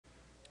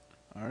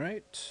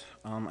Alright,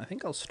 I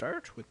think I'll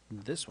start with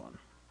this one.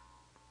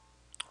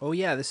 Oh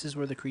yeah, this is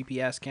where the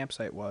creepy-ass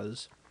campsite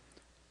was.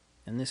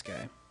 And this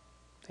guy.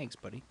 Thanks,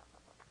 buddy.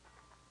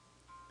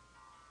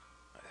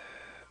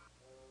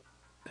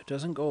 It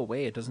doesn't go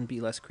away, it doesn't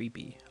be less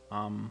creepy.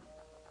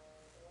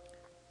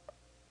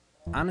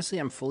 Honestly,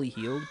 I'm fully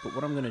healed, but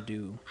what I'm gonna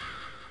do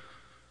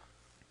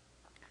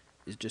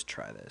is just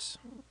try this.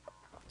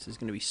 This is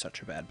gonna be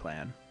such a bad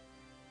plan.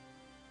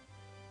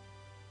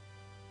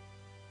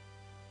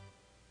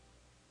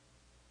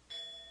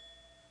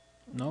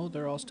 No,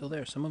 they're all still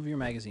there. Some of your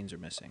magazines are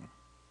missing.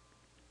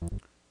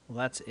 Well,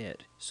 that's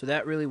it. So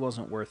that really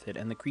wasn't worth it,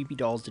 and the creepy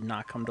dolls did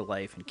not come to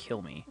life and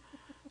kill me.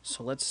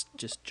 So let's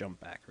just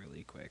jump back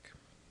really quick.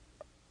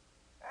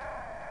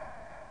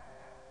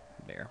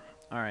 There.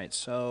 Alright,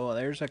 so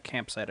there's a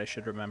campsite I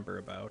should remember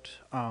about.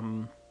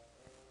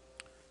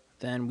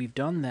 Then we've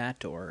done that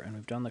door, and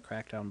we've done the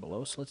crack down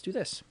below, so let's do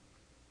this.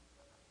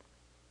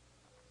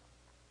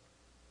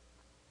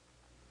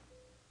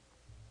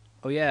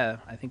 Oh yeah,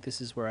 I think this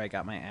is where I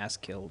got my ass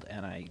killed,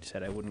 and I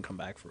said I wouldn't come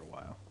back for a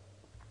while.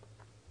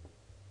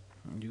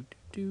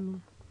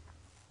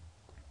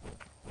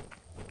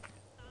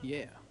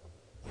 Yeah.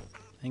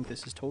 I think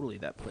this is totally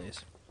that place.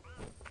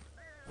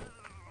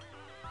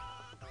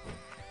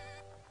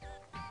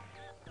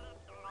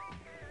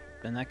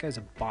 And that guy's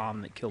a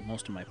bomb that killed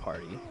most of my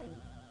party.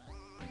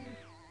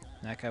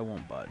 That guy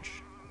won't budge.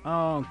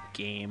 Oh,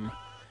 game.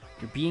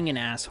 You're being an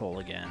asshole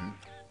again.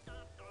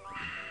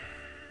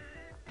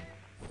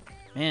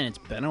 Man, it's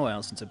been a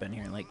while since I've been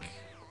here. Like,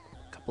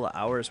 a couple of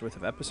hours worth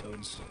of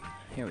episodes.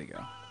 Here we go.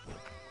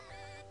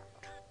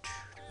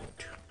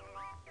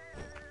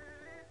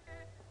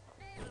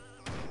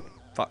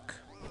 Fuck.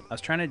 I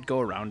was trying to go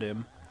around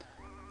him.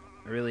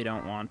 I really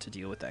don't want to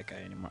deal with that guy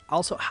anymore.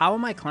 Also, how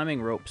am I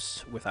climbing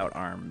ropes without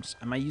arms?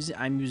 I'm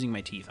using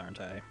my teeth,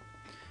 aren't I?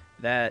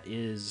 That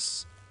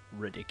is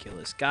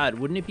ridiculous. God,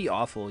 wouldn't it be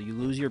awful? You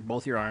lose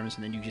both your arms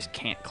and then you just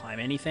can't climb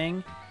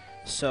anything.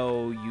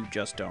 So you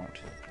just don't.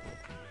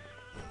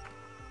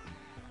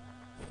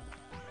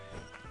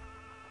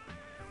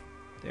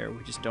 There,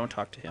 we just don't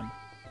talk to him.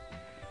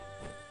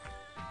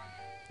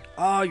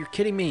 Oh, you're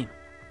kidding me.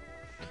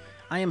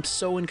 I am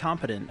so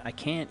incompetent. I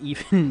can't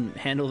even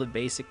handle the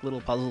basic little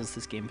puzzles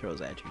this game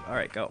throws at you.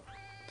 Alright, go.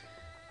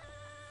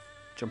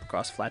 Jump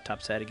across Flat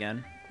Top's head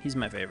again. He's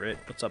my favorite.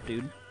 What's up,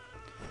 dude?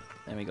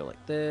 Then we go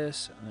like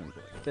this, and then we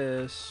go like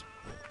this.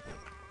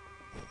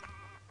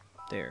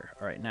 There.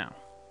 Alright, now.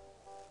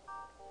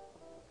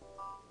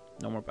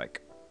 No more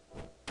bike.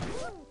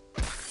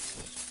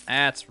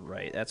 That's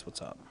right. That's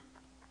what's up.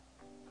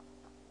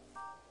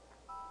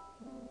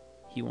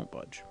 He won't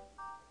budge.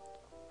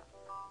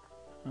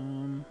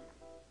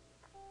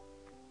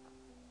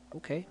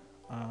 Okay.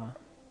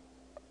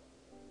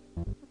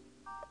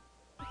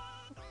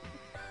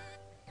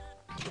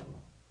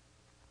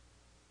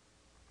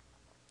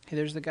 Hey,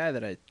 there's the guy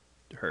that I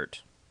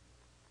hurt.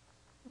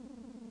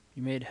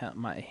 You made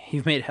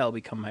you've made hell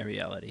become my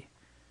reality.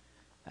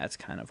 That's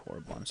kind of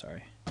horrible. I'm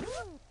sorry. I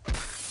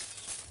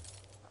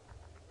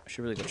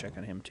should really go check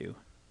on him too.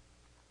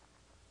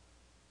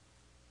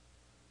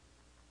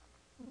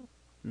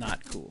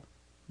 Not cool.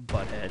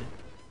 Butthead.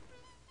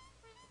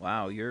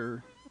 Wow,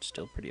 you're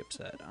still pretty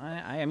upset.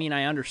 I mean,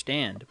 I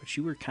understand, but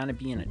you were kind of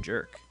being a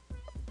jerk.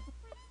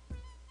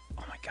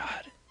 Oh my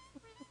god.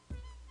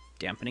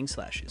 Dampening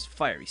slashes.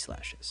 Fiery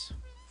slashes.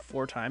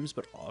 4 times,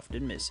 but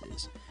often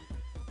misses.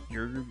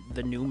 You're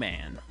the new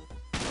man.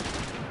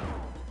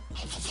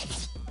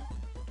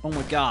 Oh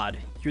my god.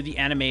 You're the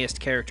animeist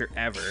character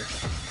ever.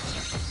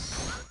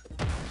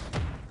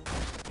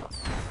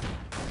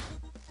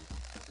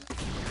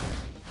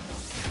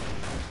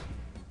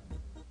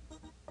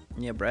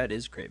 Yeah, Brad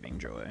is craving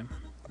joy,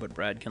 but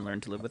Brad can learn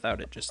to live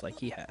without it just like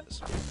he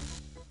has.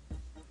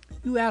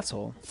 You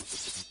asshole.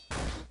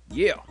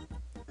 Yeah.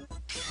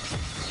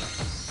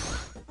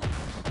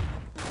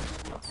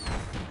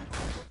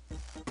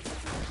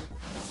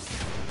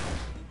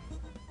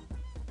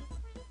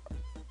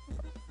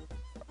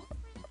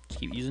 Just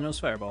keep using those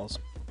fireballs.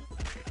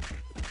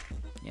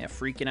 Yeah,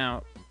 freaking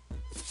out.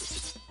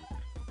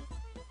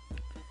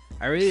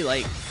 I really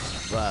like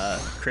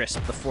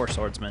Crisp, the 4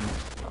 swordsman.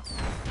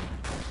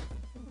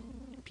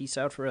 Peace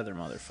out forever,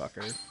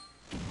 motherfucker.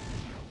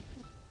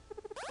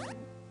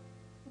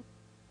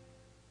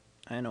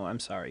 I know, I'm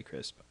sorry,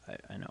 Crisp.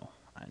 I know,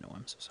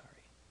 I'm so sorry.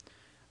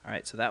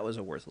 Alright, so that was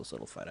a worthless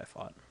little fight I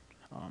fought.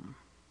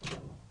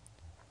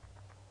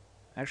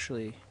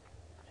 Actually,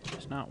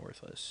 it's not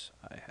worthless.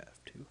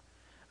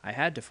 I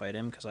had to fight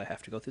him because I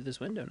have to go through this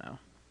window now.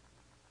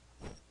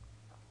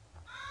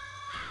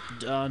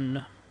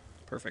 Done.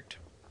 Perfect.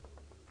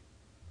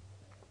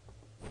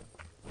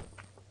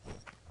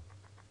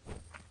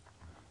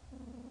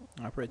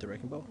 Operate the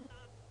wrecking ball.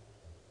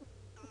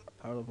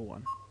 Power level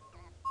 1.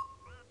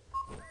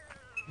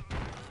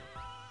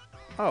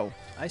 Oh,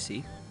 I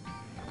see.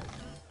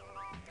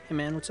 Hey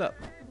man, what's up?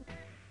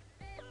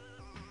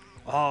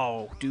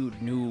 Oh, dude,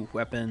 new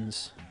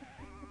weapons.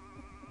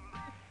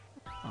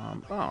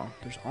 Oh,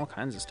 there's all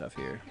kinds of stuff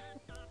here.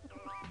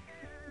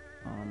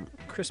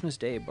 Christmas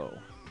Day bow.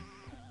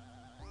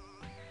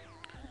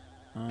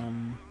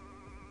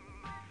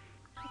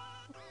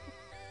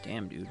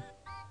 Damn, dude.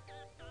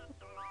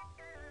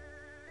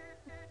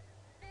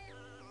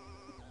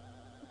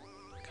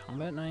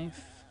 Combat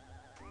knife.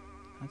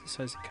 Not the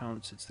size it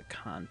counts, it's the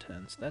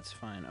contents. That's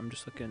fine. I'm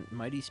just looking.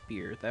 Mighty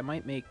Spear. That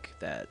might make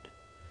that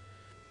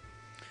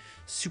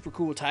super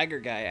cool tiger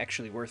guy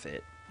actually worth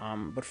it.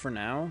 But for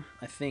now,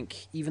 I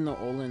think even though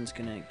Olin's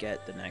gonna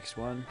get the next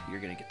one,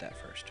 you're gonna get that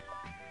first.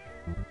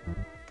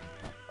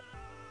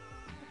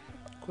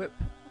 Equip.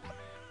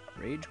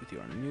 Rage with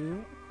your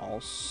new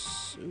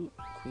all-suit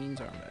Queen's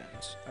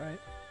armbands. Alright.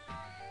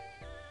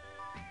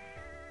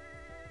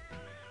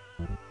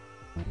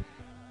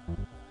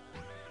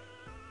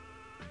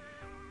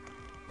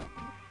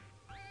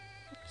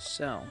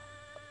 Sell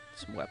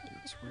some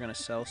weapons. We're gonna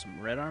sell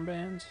some red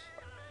armbands.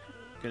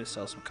 We're gonna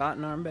sell some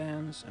cotton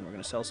armbands, and we're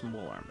gonna sell some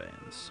wool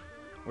armbands.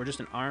 We're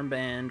just an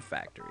armband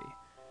factory.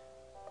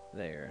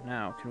 There.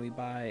 Now, can we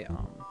buy?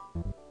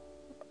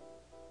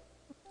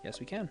 Yes,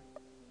 we can.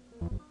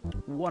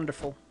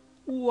 Wonderful,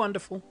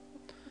 wonderful.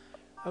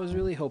 I was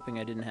really hoping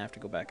I didn't have to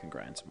go back and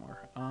grind some more.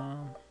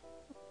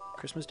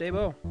 Christmas Day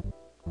bow.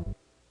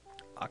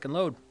 Lock and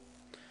load.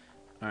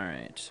 All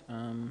right. So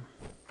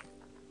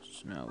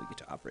now we get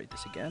to operate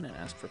this again and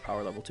ask for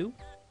power level 2.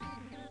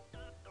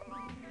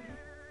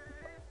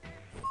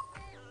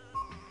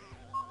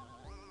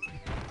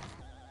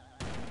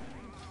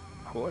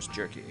 Horse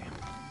jerky.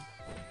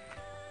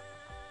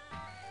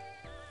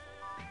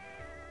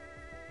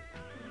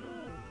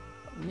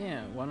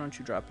 Yeah, why don't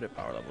you drop it at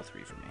power level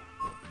 3 for me?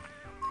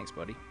 Thanks,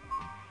 buddy.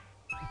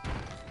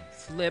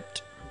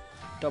 Flipped.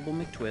 Double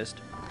McTwist.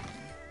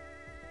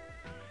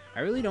 I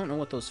really don't know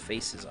what those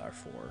faces are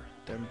for.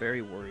 I'm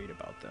very worried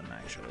about them,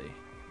 actually.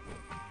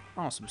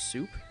 Oh, some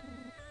soup.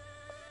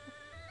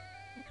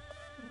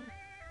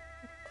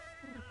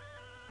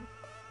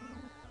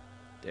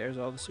 There's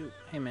all the soup.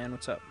 Hey, man,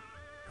 what's up?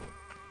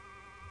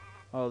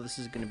 Oh, this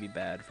is going to be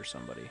bad for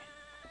somebody.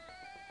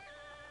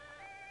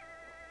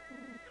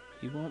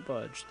 He won't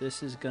budge.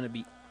 This is going to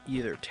be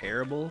either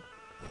terrible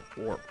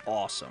or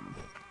awesome.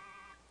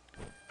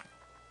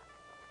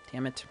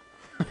 Damn it.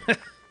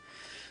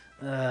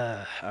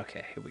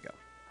 Okay, here we go.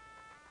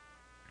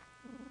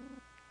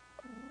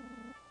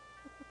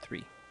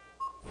 3.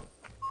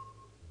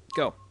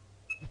 Go.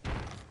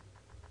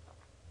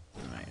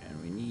 Alright,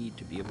 and we need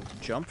to be able to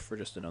jump for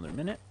just another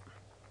minute.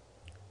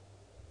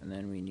 And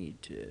then we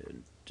need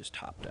to just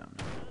hop down.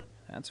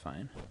 That's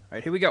fine.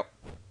 Alright, here we go.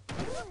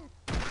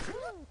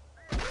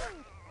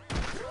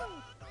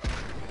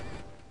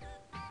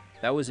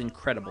 That was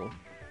incredible.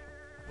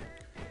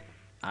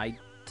 I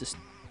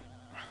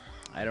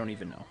don't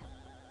even know.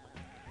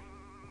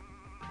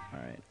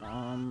 Alright,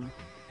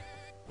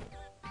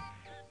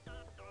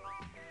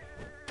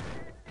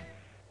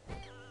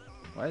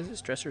 why is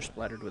this dresser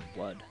splattered with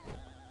blood?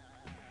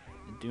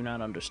 I do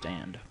not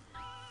understand.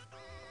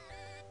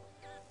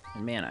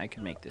 And man, I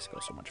could make this go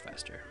so much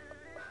faster.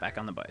 Back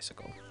on the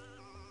bicycle.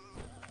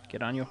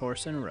 Get on your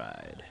horse and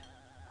ride.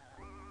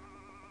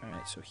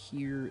 Alright, so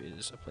here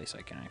is a place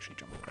I can actually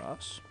jump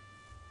across.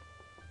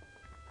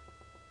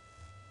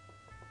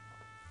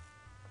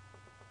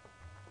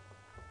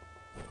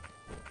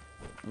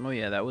 Oh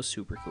yeah, that was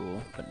super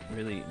cool, but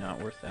really not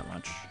worth that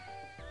much.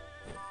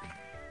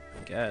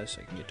 I guess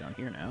I can get down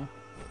here now.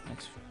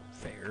 That's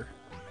fair.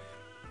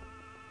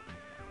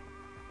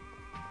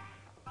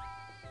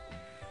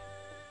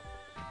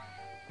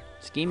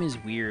 This game is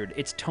weird.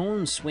 Its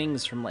tone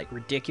swings from like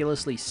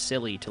ridiculously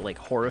silly to like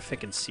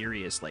horrific and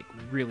serious, like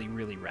really,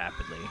 really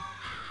rapidly.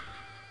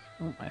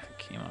 Oh, I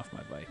came off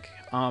my bike.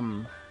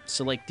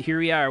 So like here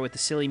we are with the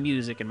silly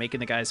music and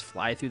making the guys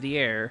fly through the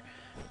air,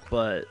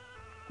 but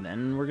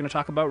then we're gonna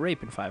talk about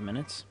rape in 5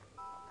 minutes.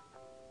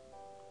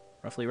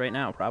 Roughly right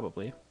now,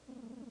 probably.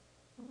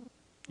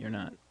 You're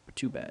not. But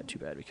too bad,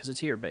 because it's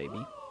here,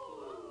 baby.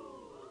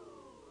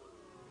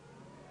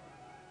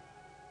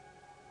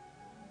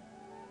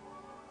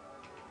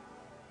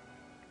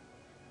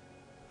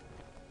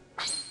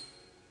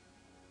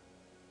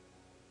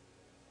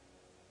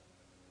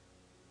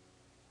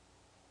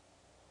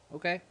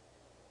 Okay.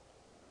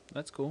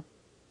 That's cool.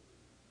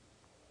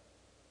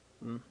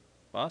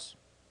 Boss?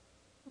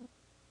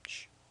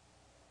 Shh.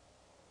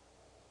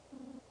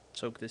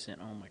 Soak this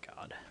in. Oh my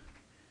god.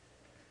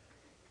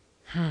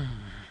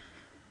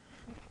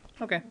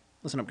 Okay.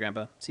 Listen up,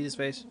 Grandpa. See this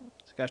face?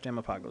 It's a goddamn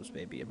apocalypse,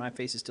 baby. And my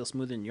face is still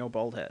smoother than your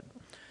bald head.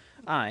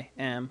 I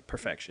am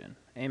perfection.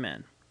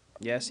 Amen.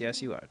 Yes,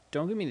 yes, you are.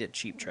 Don't give me that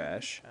cheap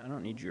trash. I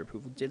don't need your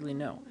approval. Diddly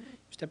no.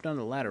 You stepped on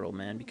the ladder, old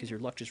man, because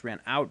your luck just ran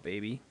out,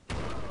 baby.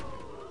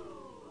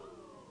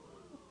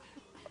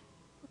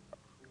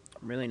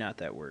 I'm really not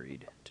that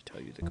worried, to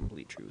tell you the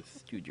complete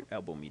truth. Dude, your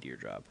elbow me to your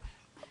job.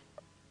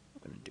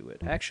 I'm gonna do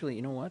it. Actually,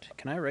 you know what?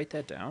 Can I write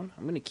that down?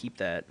 I'm gonna keep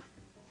that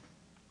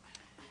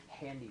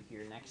handy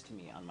here next to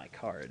me on my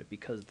card,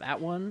 because that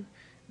one,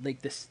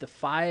 like this, the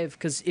 5,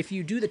 because if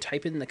you do the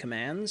type in the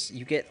commands,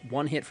 you get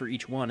 1 hit for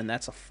each one, and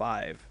that's a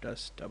 5.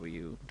 Just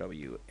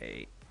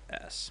WWAS.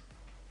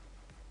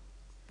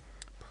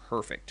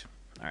 Perfect.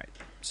 All right.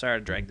 Sorry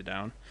to drag the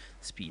down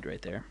speed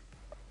right there.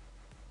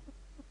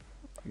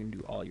 You're going to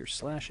do all your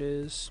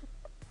slashes.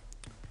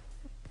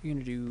 You're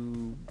going to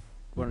do...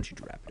 Why don't you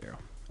do rapid arrow?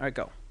 All right,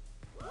 go.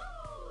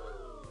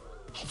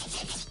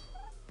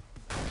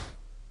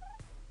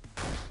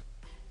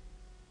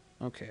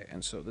 Okay,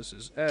 and so this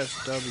is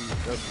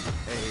SWWAS.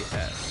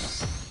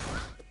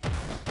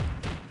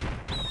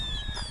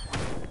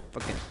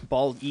 Fucking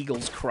bald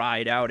eagles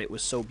cried out. It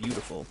was so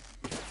beautiful.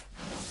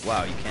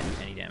 Wow, you can't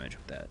do any damage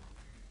with that.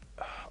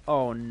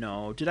 Oh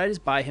no. Did I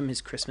just buy him his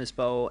Christmas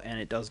bow and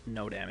it does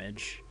no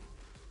damage?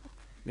 I'm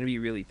gonna be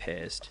really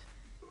pissed.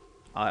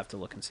 I'll have to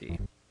look and see.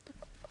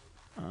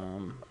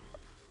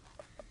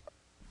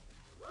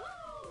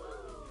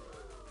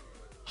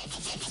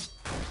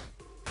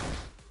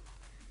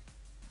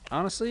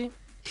 Honestly,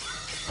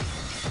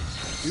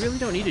 you really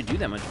don't need to do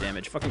that much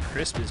damage. Fucking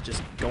Crisp is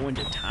just going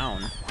to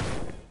town.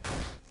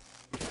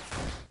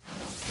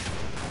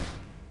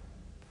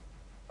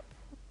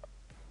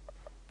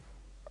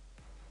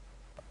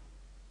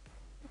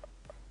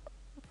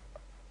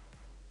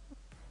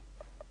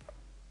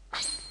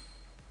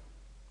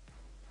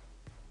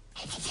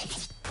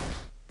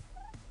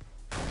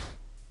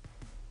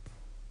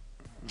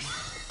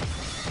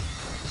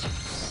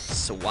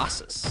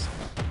 Sawasis.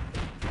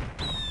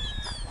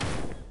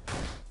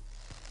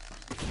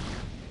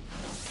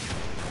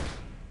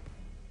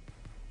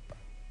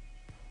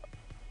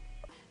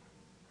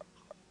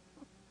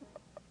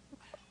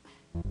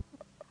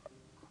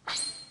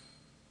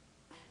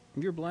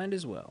 You're blind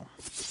as well.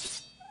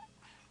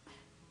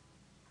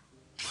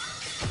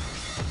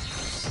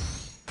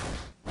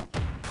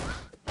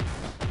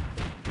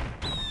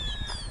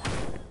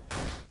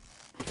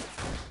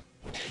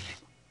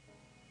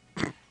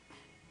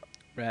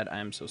 Brad,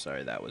 I'm so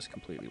sorry. That was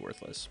completely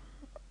worthless.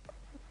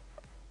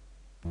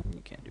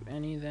 You can't do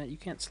any of that. You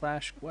can't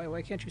slash.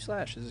 Why can't you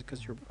slash? Is it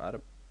because you're out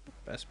of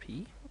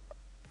SP?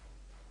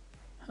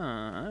 Huh,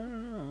 I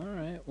don't know.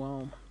 Alright,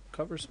 well,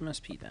 cover some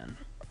SP then.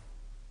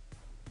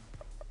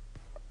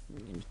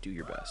 You can just do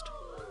your best.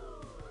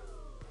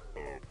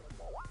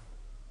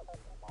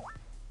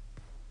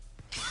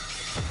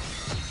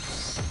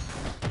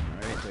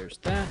 Alright, there's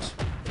that.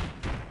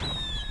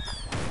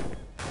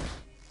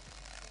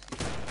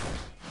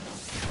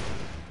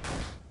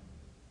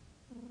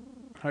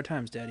 Hard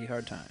times, Daddy,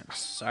 hard times.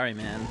 Sorry,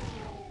 man.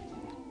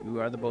 You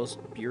are the most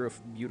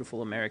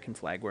beautiful American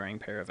flag-wearing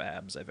pair of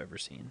abs I've ever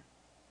seen.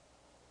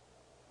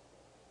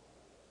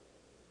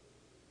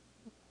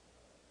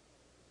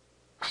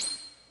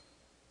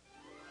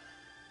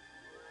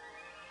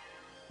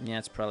 Yeah,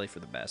 it's probably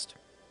for the best.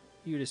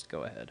 You just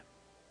go ahead.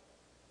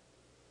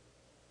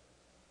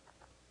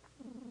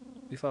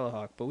 We follow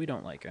Hawk, but we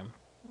don't like him.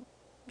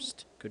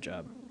 Just good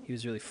job. He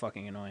was really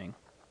fucking annoying.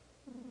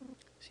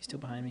 Is he still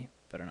behind me?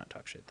 Better not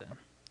talk shit then.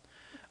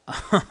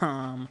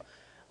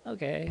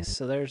 Okay,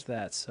 so there's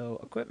that. So,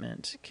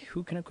 equipment.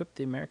 Who can equip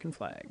the American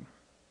flag?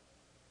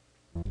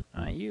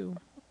 Not you.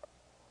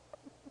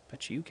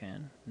 Bet you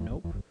can.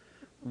 Nope.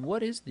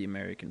 What is the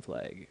American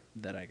flag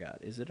that I got?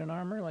 Is it an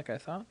armor like I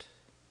thought?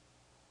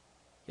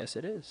 Yes,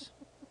 it is.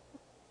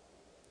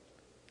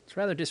 It's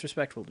rather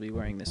disrespectful to be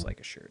wearing this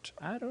like a shirt.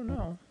 I don't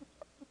know.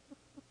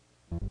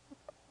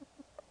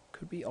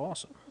 Could be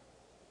awesome.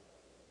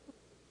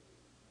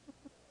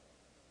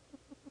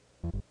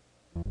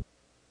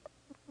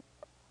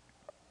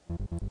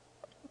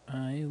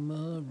 I'm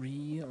a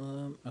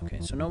real... Okay,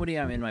 so nobody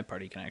in my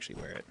party can actually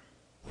wear it.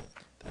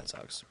 That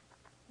sucks.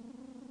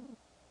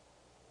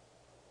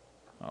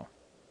 Oh.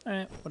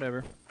 Alright,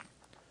 whatever.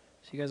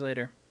 See you guys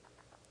later.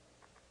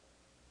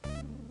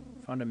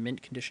 Found a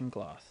mint condition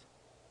cloth.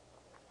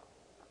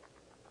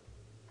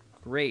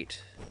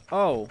 Great.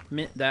 Oh,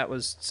 mint, that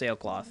was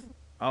sailcloth.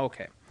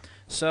 Okay.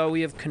 So we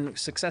have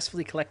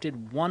successfully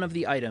collected one of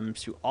the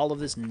items through all of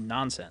this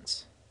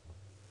nonsense.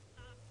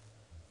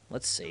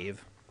 Let's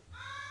save.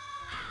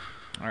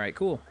 Alright,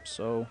 cool.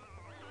 So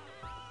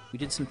we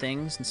did some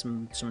things,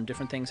 and some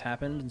different things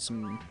happened, and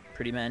some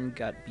pretty men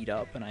got beat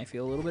up, and I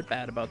feel a little bit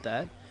bad about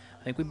that.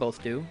 I think we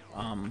both do.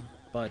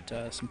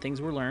 But some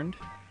things were learned.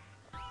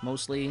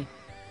 Mostly,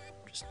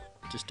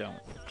 just don't.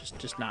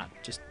 Just not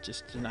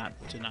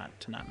to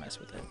not mess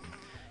with it.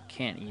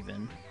 Can't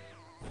even.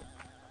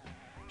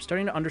 I'm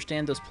starting to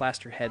understand those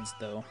plaster heads,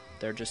 though.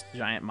 They're just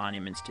giant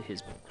monuments to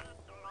his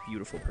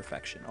beautiful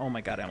perfection. Oh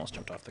my god, I almost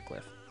jumped off the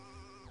cliff.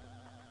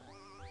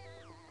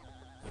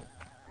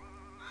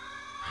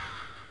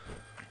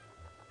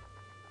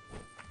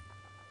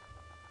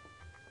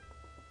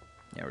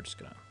 Yeah, we're just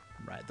gonna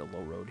ride the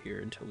low road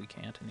here until we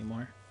can't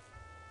anymore.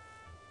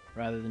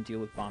 Rather than deal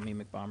with Bomby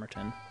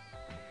McBomberton.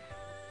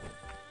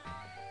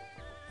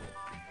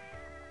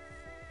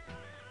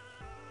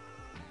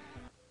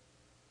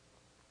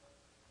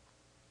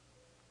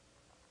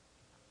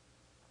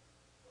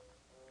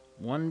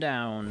 One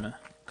down,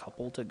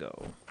 couple to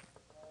go.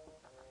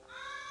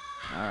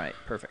 Alright,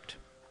 perfect.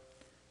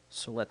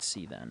 So let's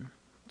see then.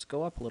 Let's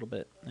go up a little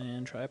bit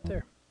and try up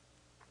there.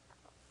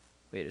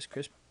 Wait, is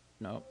Chris...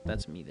 No,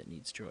 that's me that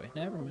needs joy.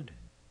 Never mind.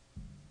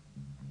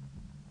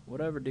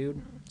 whatever,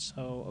 dude.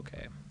 So,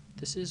 okay.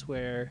 This is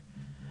where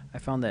I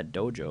found that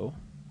dojo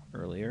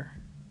earlier.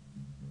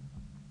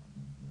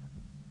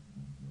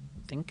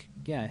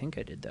 I think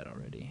I did that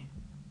already.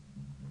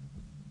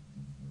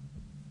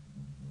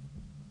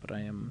 But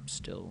I am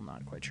still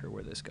not quite sure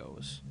where this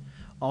goes.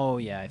 Oh,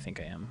 yeah, I think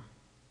I am.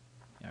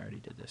 Yeah, I already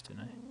did this,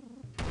 didn't I?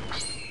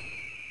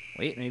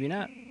 Wait, maybe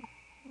not.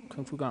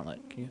 Kung Fu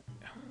Gauntlet. Can you...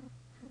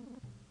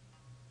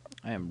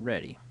 I am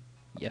ready.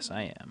 Yes,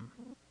 I am.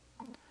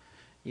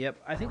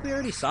 Yep, I think we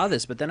already saw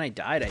this, but then I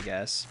died, I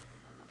guess.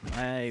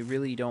 I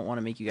really don't want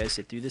to make you guys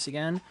sit through this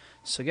again.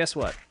 So guess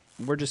what?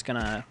 We're just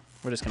gonna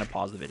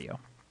pause the video.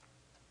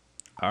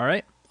 All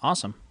right,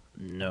 awesome.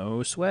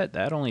 No sweat.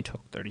 That only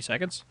took 30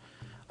 seconds.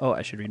 Oh,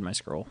 I should read my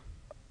scroll.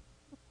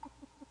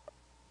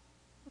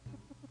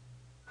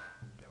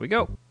 There we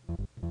go.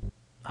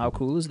 How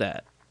cool is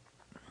that?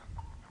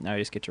 Now I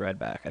just get to ride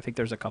back. I think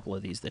there's a couple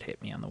of these that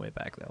hit me on the way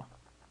back, though.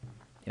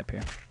 Yep,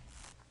 here.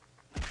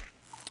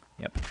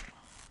 Yep.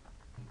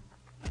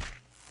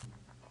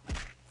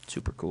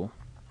 Super cool.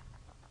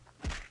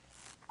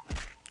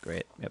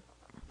 Great. Yep.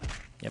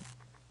 Yep.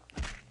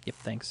 Yep,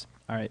 thanks.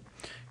 All right.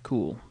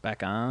 Cool.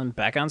 Back on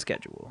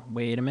schedule.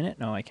 Wait a minute.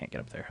 No, I can't get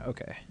up there.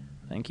 Okay.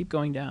 Then keep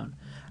going down.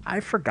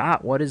 I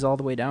forgot what is all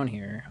the way down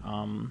here.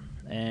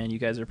 And you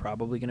guys are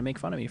probably going to make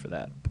fun of me for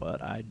that,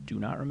 but I do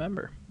not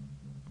remember.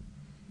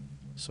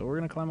 So we're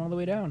going to climb all the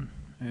way down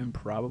and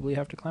probably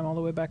have to climb all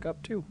the way back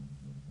up too.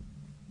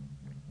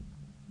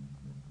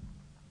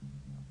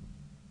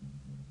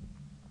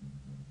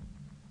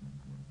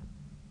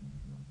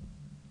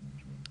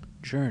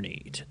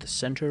 Journey to the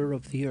center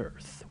of the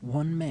earth.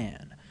 One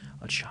man,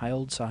 a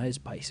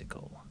child-sized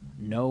bicycle,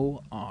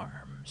 no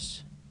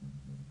arms.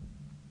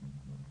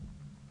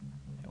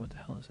 What the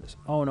hell is this?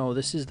 Oh no,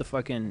 this is the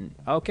fucking...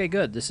 Okay,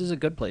 good. This is a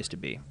good place to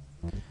be.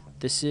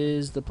 This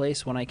is the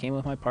place when I came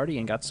with my party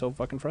and got so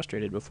fucking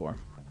frustrated before.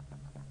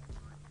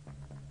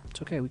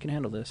 It's okay, we can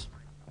handle this.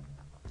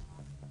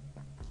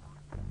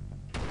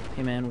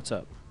 Hey man, what's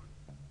up?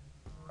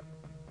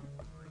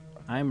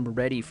 I'm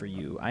ready for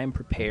you. I am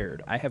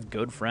prepared. I have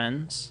good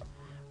friends.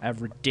 I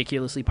have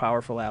ridiculously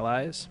powerful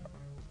allies.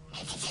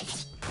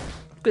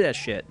 Look at that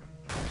shit.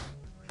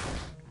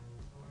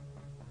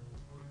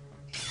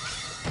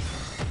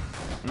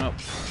 Nope. I'm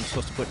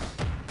supposed to put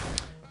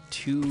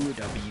 2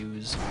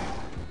 W's.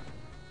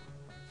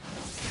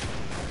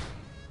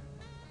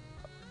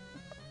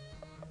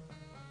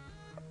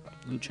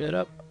 Loot shit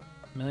up.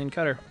 Million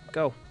cutter.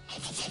 Go.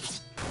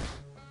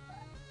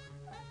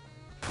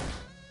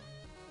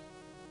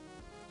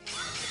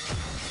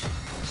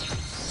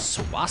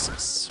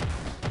 Swassus.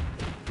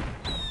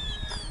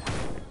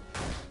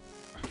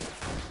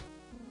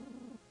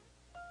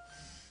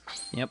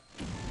 Yep.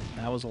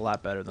 That was a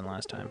lot better than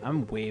last time.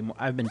 I'm way more...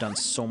 I've been done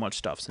so much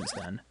stuff since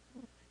then.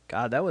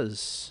 God, that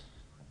was...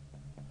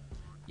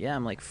 Yeah,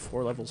 I'm like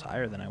 4 levels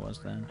higher than I was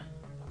then.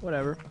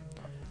 Whatever.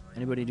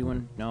 Anybody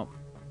doing... Nope.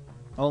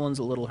 Olin's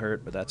a little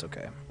hurt, but that's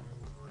okay.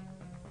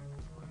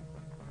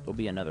 There'll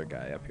be another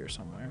guy up here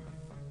somewhere.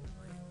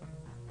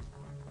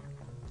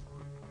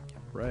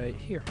 Right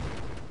here.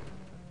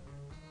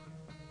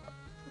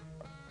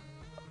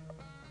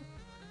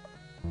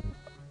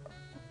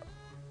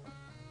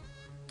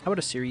 How about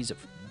a series of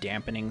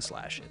dampening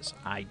slashes?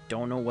 I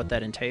don't know what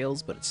that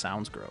entails, but it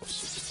sounds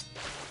gross.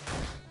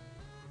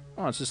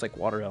 Oh, it's just like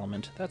water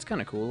element. That's kind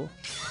of cool.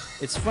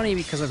 It's funny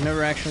because I've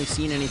never actually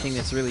seen anything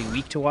that's really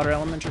weak to water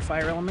element or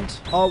fire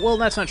element. Oh, well,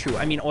 that's not true.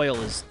 I mean, oil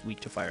is weak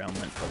to fire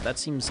element, but that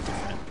seems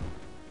different.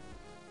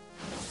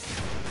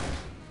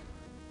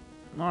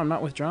 No, I'm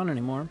not withdrawn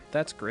anymore.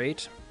 That's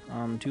great.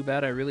 Too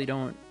bad I really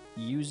don't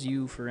use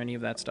you for any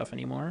of that stuff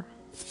anymore.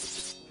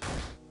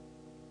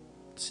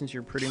 Since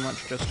you're pretty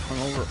much just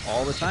hungover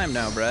all the time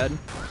now, Brad.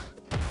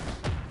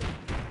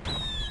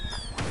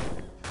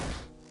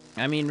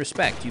 I mean,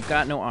 respect. You've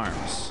got no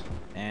arms.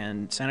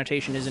 And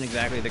sanitation isn't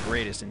exactly the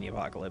greatest in the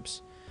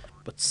apocalypse.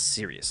 But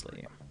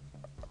seriously.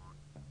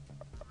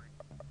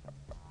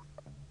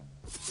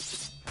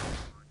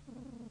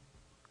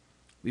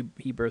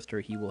 He birthed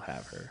her, he will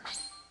have her.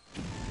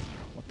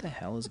 What the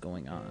hell is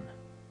going on?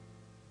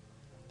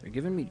 They're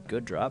giving me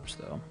good drops,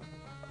 though.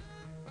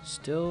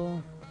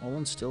 Still...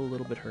 Olin's still a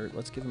little bit hurt.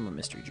 Let's give him a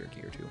mystery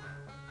jerky or 2.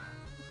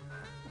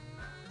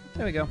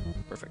 There we go.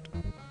 Perfect.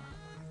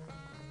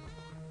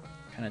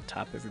 Kind of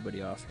top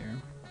everybody off here.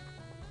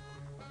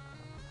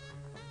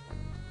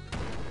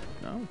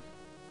 No.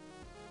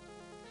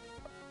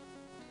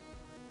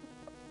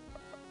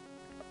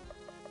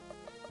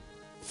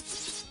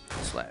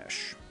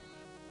 Slash.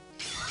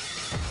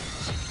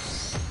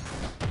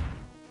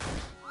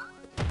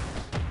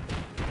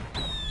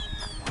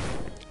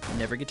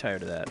 Never get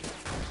tired of that.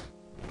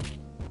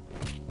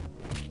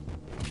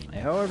 I,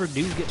 however,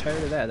 do get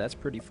tired of that. That's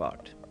pretty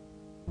fucked.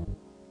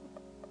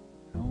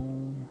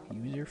 No,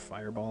 use your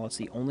fireball. It's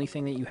the only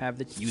thing that you have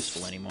that's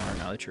useful anymore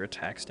now that your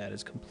attack stat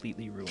is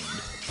completely ruined.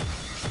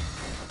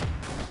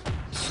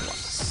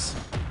 Sluts.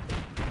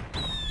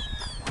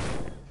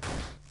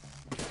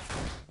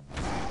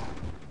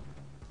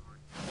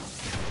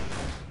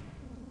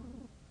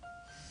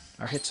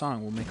 Our hit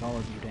song will make all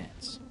of you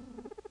dance.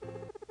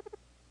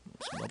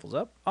 Some levels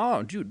up.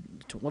 Oh, dude,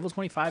 level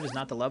 25 is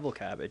not the level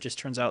cap. It just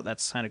turns out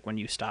that's kind of when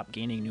you stop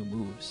gaining new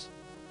moves.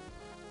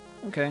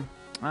 Okay,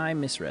 I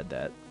misread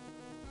that.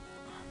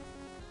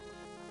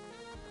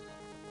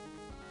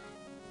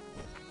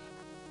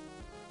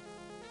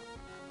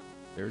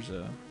 There's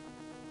a...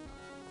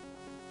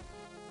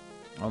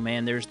 Oh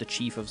man, there's the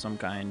chief of some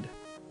kind.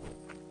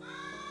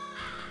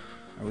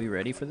 Are we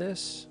ready for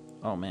this?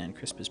 Oh man,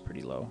 crisp is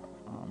pretty low.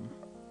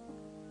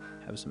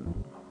 Have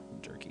some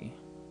jerky.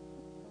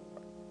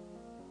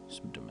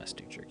 Some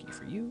domestic jerky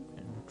for you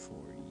and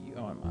for you.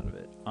 Oh, I'm out of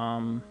it.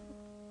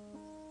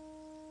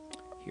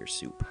 Here's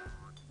soup.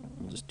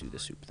 We'll just do the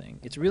soup thing.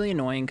 It's really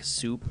annoying because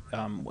soup,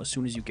 as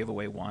soon as you give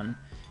away one,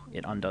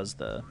 it undoes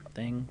the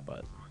thing,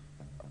 but...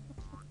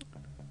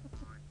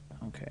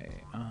 Okay,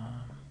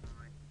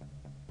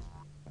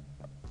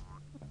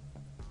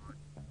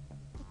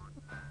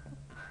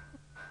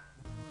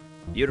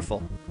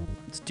 beautiful.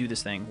 Let's do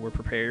this thing. We're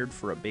prepared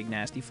for a big,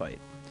 nasty fight.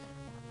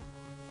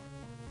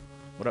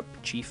 What up,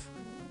 Chief?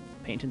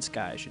 Paint in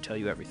Sky should tell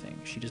you everything.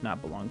 She does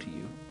not belong to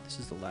you. This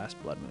is the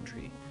last Blood Moon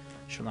tree.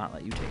 She'll not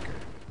let you take her.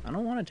 I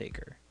don't want to take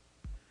her.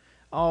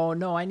 Oh,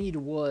 no, I need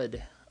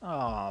wood.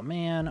 Oh,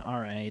 man. All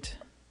right.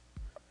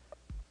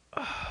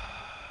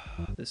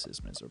 This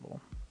is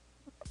miserable.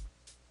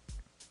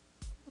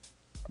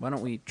 Why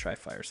don't we try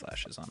Fire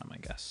Slashes on him, I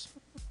guess.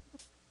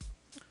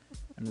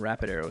 And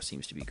Rapid Arrow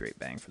seems to be great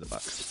bang for the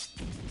buck.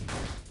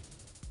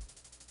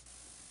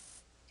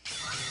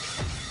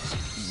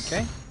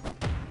 Okay.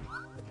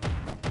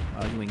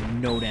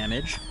 Doing no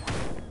damage.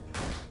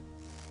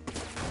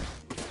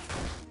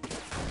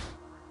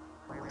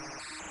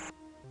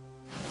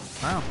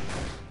 Wow.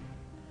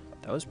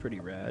 That was pretty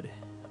rad.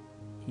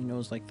 He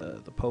knows like the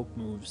poke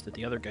moves that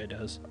the other guy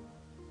does.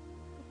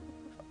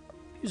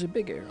 Use a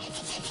big arrow.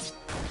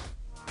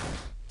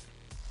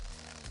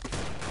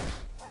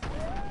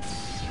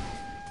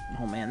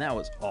 Oh man, that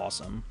was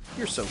awesome.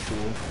 You're so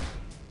cool.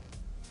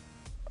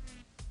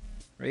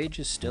 Rage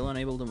is still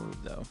unable to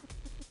move though.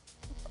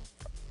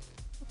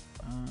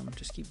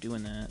 Just keep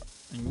doing that,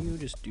 and you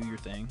just do your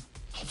thing.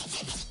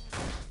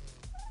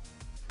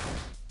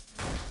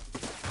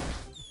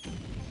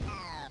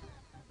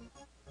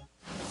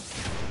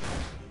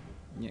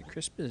 Yeah,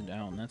 Crisp is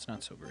down. That's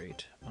not so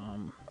great.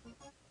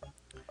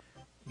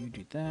 You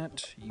do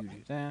that. You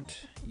do that.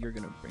 You're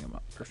gonna bring him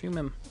up. Perfume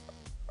him.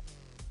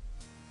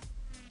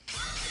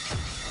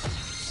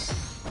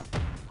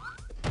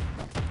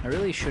 I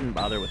really shouldn't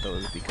bother with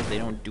those because they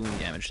don't do any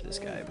damage to this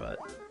guy, but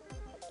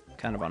I'm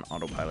kind of on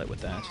autopilot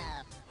with that.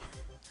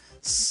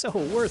 So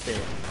worth it.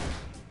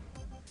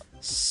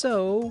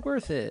 So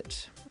worth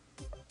it.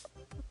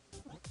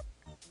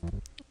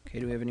 Okay,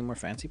 do we have any more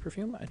fancy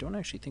perfume? I don't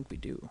actually think we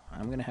do.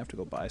 I'm going to have to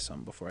go buy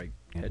some before I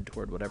head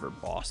toward whatever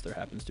boss there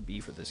happens to be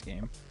for this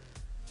game.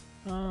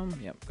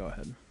 Yep, go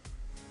ahead.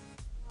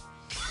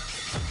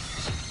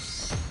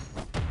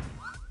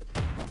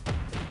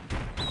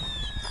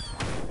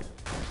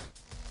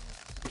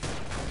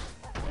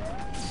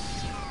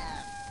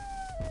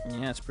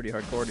 Yeah, it's pretty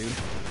hardcore, dude.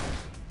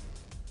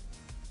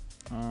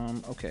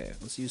 Okay,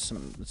 let's use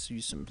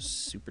some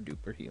super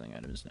duper healing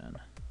items then.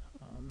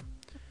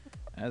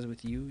 As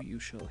with you, you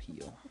shall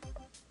heal.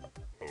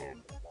 There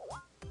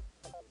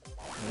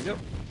we go.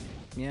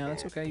 Yeah,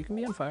 that's okay. You can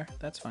be on fire.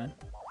 That's fine.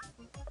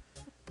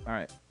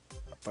 Alright.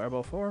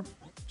 Fireball 4.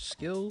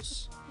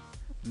 Skills.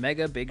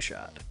 Mega Big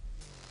Shot.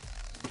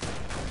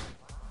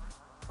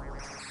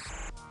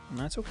 And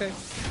that's okay.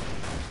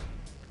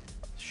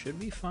 Should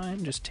be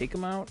fine. Just take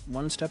them out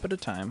one step at a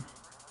time.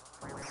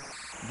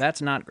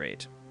 That's not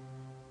great.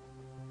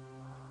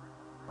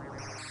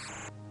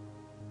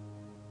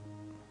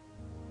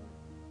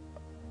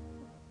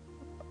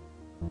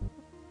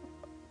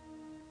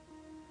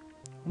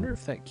 I wonder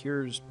if that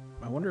cures...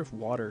 I wonder if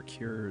water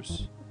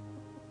cures...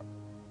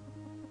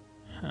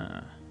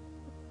 Huh.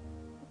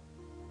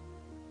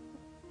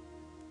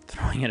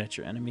 Throwing it at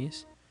your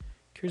enemies.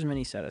 Cures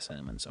many status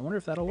elements. I wonder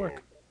if that'll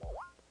work.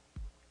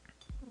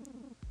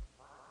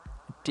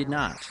 It did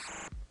not.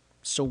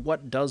 So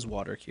what does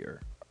water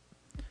cure?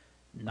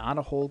 Not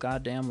a whole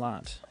goddamn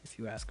lot, if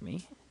you ask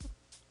me.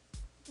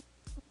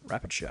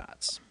 Rapid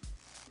shots.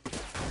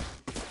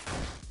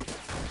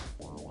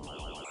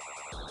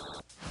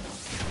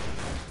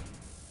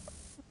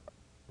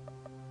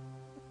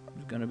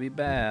 It's gonna be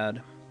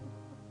bad.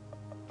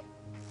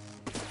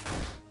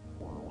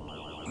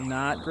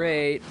 Not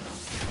great.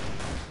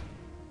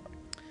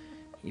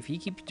 If he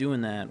keeps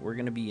doing that, we're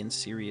gonna be in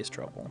serious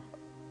trouble.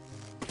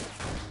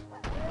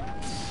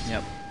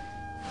 Yep.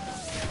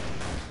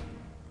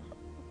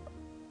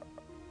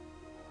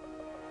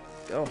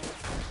 Go.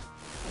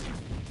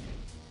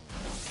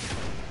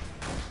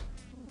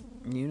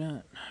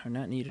 You are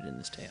not needed in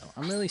this tale.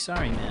 I'm really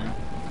sorry, man.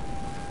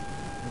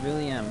 I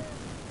really am.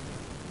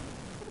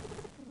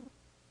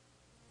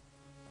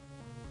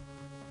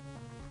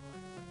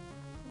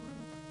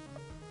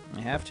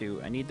 I have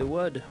to. I need the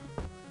wood.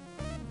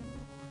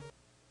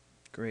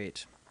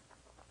 Great.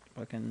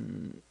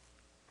 Fucking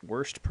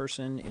Worst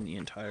person in the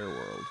entire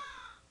world.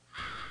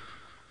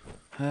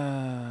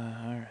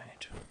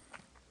 Alright.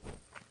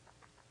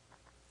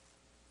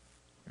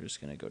 We're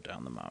just gonna go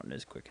down the mountain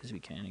as quick as we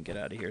can and get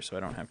out of here so I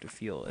don't have to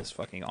feel as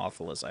fucking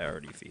awful as I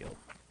already feel.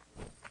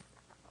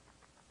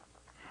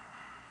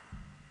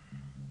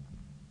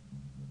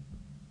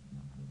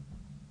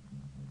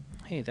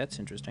 Hey, that's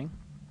interesting.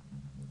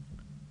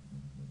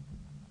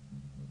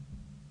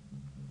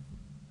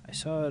 I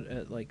saw it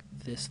at, like,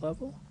 this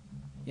level?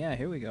 Yeah,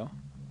 here we go.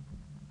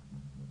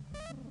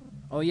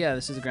 Oh yeah,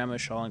 this is Grandma's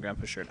shawl and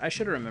Grandpa's shirt. I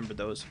should have remembered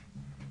those.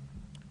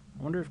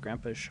 I wonder if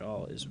Grandpa's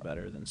shawl is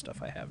better than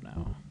stuff I have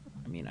now.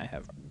 I mean, I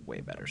have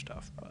way better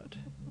stuff, but...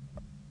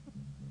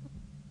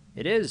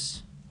 It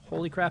is!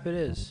 Holy crap, it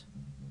is.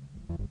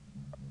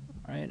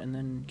 Alright, and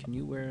then can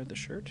you wear the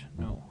shirt?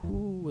 No.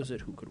 Who was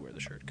it who could wear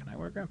the shirt? Can I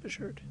wear Grandpa's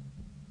shirt?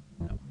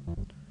 No.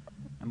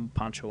 I'm a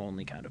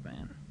poncho-only kind of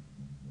man.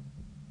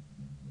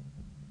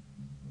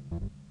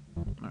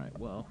 Alright,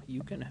 well,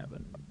 you can have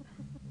a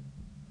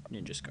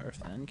ninja scarf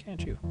then,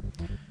 can't you?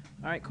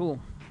 Alright, cool.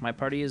 My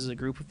party is a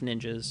group of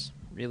ninjas.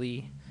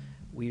 Really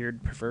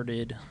weird,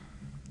 perverted,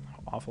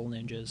 awful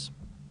ninjas.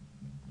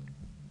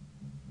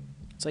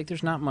 It's like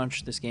there's not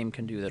much this game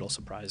can do that'll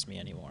surprise me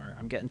anymore.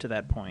 I'm getting to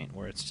that point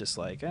where it's just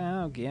like,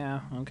 oh,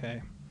 yeah,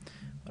 okay.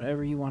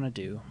 Whatever you want to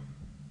do.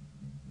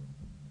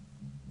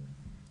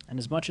 And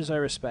as much as I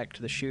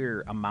respect the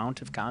sheer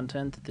amount of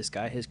content that this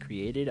guy has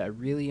created, I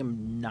really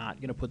am not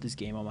going to put this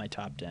game on my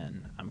top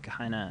 10. I'm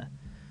kind of...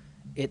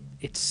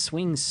 It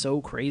swings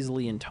so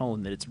crazily in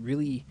tone that it's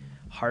really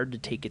hard to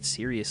take it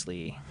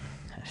seriously.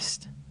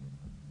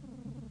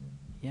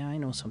 Yeah, I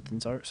know something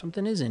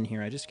is in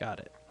here. I just got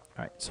it.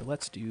 All right, so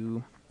let's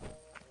do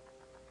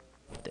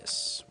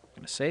this. We're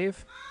going to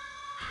save.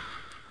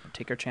 And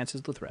take our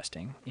chances with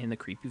resting in the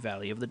creepy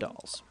valley of the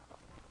dolls.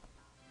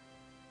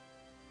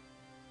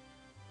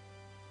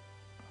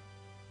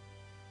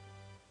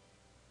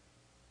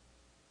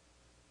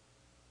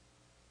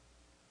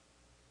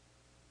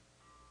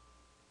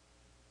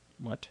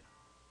 What?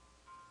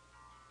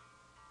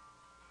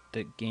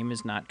 The game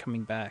is not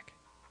coming back.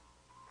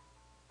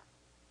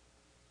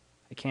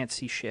 I can't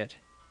see shit.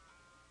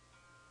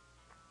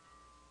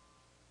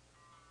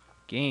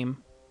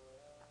 Game.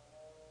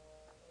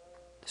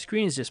 The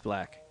screen is just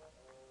black.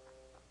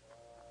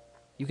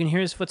 You can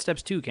hear his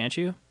footsteps too, can't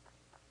you?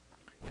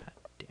 God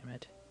damn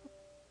it.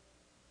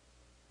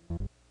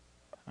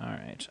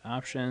 Alright,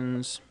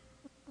 options.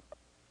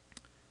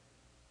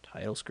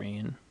 Title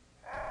screen.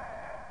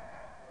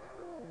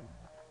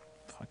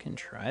 Fucking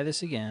try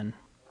this again.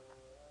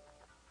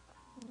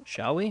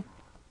 Shall we?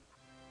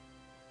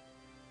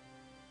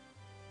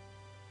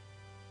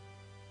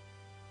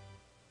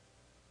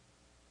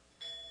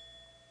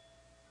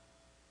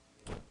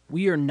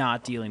 We are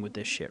not dealing with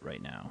this shit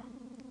right now.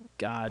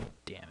 God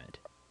damn it.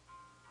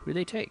 Who do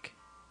they take?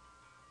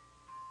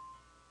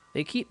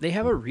 They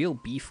have a real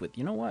beef with...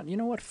 You know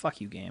what?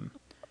 Fuck you, game.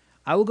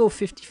 I will go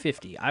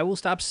 50-50. I will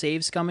stop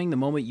save scumming the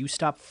moment you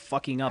stop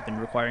fucking up and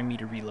requiring me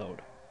to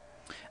reload.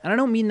 And I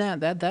don't mean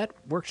that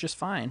works just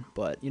fine,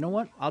 but you know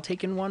what? I'll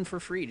take in one for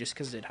free just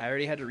because I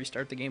already had to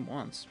restart the game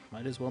once.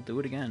 Might as well do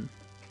it again.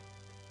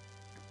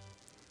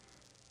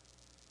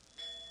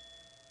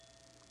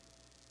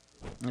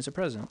 It's a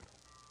present.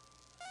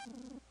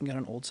 I got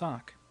an old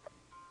sock.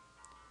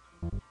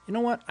 You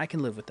know what? I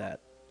can live with that.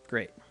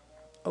 Great.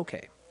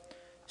 Okay.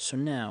 So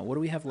now, what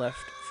do we have left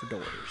for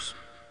doors?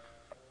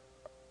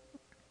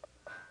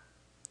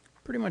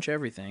 Pretty much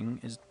everything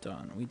is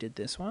done. We did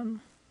this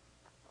one.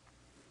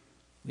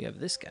 We have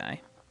this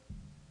guy,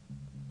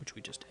 which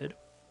we just did.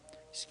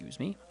 Excuse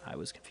me, I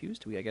was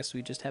confused. I guess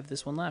we just have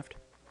this one left.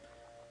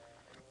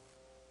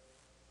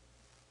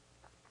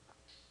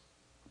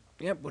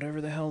 Yep, whatever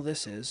the hell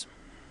this is.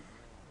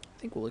 I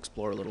think we'll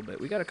explore a little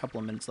bit. We got a couple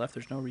of minutes left.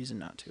 There's no reason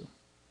not to.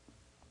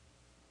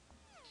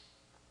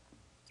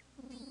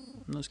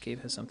 This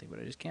cave has something, but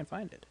I just can't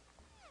find it.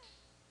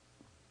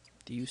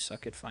 Do you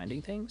suck at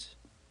finding things?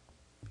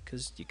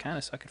 Because you kind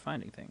of suck at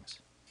finding things.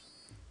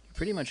 You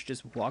pretty much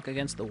just walk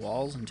against the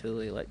walls until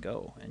they let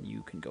go, and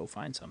you can go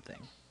find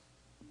something.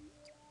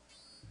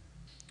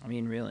 I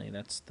mean, really,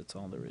 that's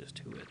all there is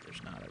to it.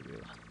 There's not a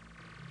real...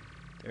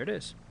 There it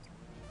is.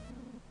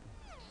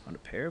 Found a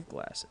pair of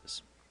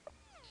glasses.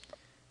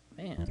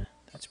 Man,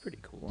 that's pretty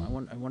cool.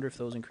 I wonder if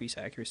those increase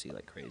accuracy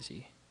like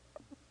crazy.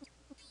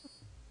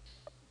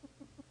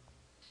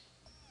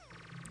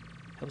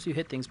 Helps you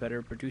hit things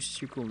better,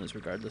 produces your coolness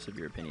regardless of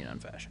your opinion on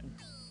fashion.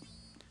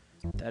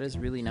 That is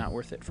really not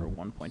worth it for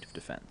 1 point of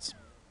defense.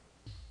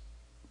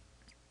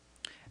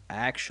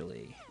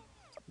 Actually,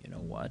 you know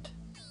what?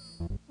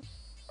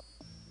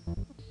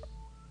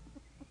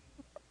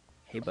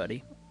 Hey,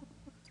 buddy.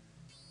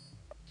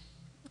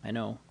 I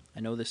know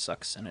this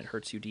sucks and it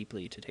hurts you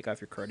deeply to take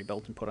off your karate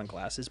belt and put on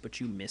glasses,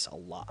 but you miss a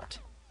lot.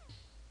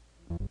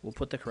 We'll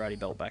put the karate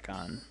belt back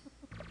on.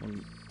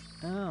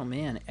 Oh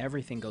man,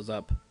 everything goes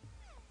up.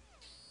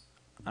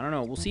 I don't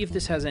know. We'll see if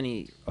this has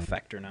any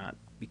effect or not,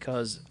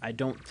 because I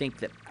don't think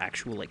that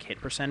actual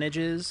hit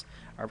percentages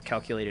are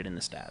calculated in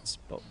the stats,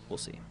 but we'll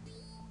see.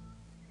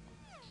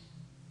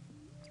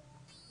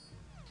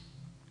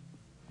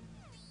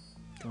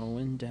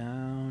 Going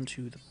down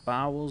to the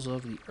bowels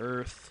of the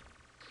earth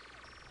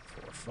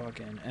for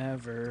fucking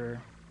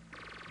ever.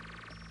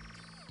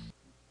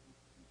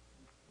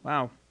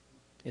 Wow,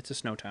 it's a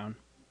snow town.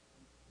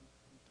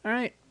 All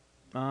right,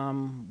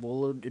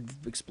 we'll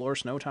explore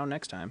Snowtown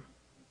next time.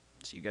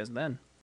 See you guys then.